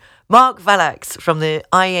Marc Valax from the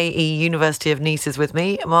IAE University of Nice is with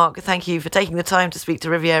me. Marc, thank you for taking the time to speak to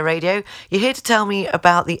Riviera Radio. You're here to tell me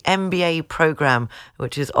about the MBA programme,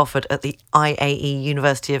 which is offered at the IAE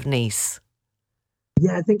University of Nice.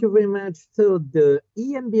 Yeah, thank you very much. So the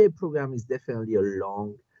EMBA program is definitely a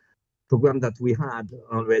long program that we had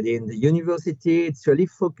already in the university. It's really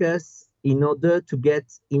focused in order to get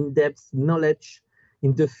in-depth knowledge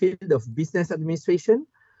in the field of business administration.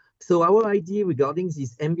 So our idea regarding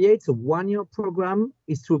this MBA, it's a one-year program,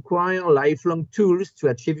 is to acquire lifelong tools to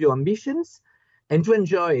achieve your ambitions and to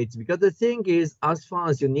enjoy it. Because the thing is, as far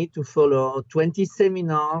as you need to follow 20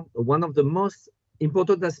 seminars, one of the most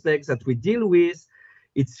important aspects that we deal with,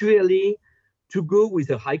 it's really to go with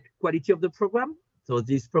the high quality of the program. So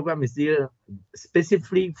this program is still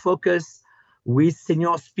specifically focused with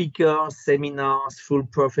senior speakers, seminars, full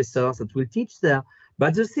professors that will teach there. But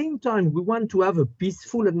at the same time, we want to have a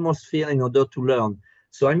peaceful atmosphere in order to learn.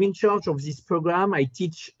 So I'm in charge of this program. I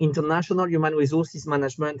teach international human resources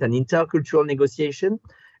management and intercultural negotiation.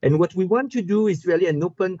 And what we want to do is really an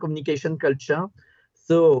open communication culture.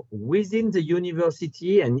 So within the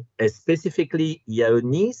university and specifically IAE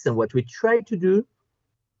Nice, and what we try to do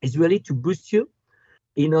is really to boost you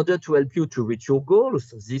in order to help you to reach your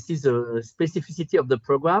goals. This is a specificity of the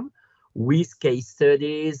program with case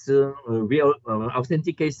studies, real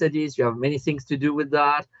authentic case studies. You have many things to do with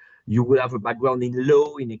that. You will have a background in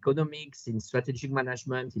law, in economics, in strategic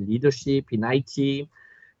management, in leadership, in IT,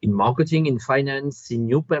 in marketing, in finance, in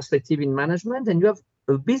new perspective in management. And you have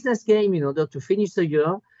a business game in order to finish the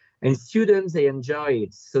year. And students, they enjoy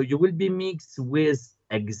it. So you will be mixed with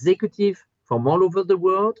executive from all over the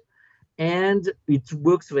world, and it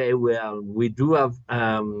works very well. We do have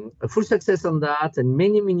a full success on that, and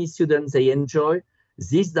many students, they enjoy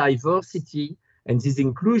this diversity and this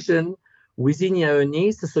inclusion within IAE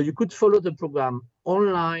Nice. So you could follow the program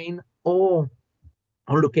online or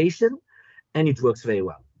on location, and it works very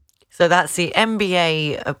well. So that's the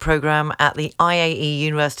MBA programme at the IAE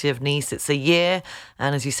University of Nice. It's a year,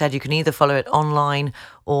 and as you said, you can either follow it online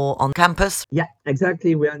or on campus. Yeah,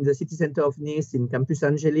 exactly. We're in the city center of Nice in Campus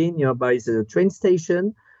Angeli, nearby the train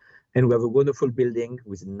station, and we have a wonderful building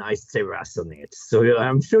with a nice terrace on it. So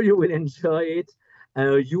I'm sure you will enjoy it.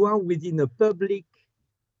 You are within a public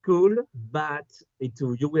school, but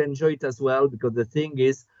you will enjoy it as well, because the thing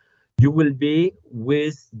is, you will be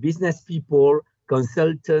with business people,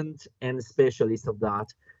 consultants, and specialists of that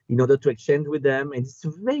in order to exchange with them. And it's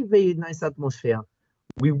a very nice atmosphere.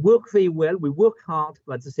 We work very well, we work hard,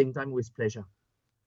 but at the same time with pleasure.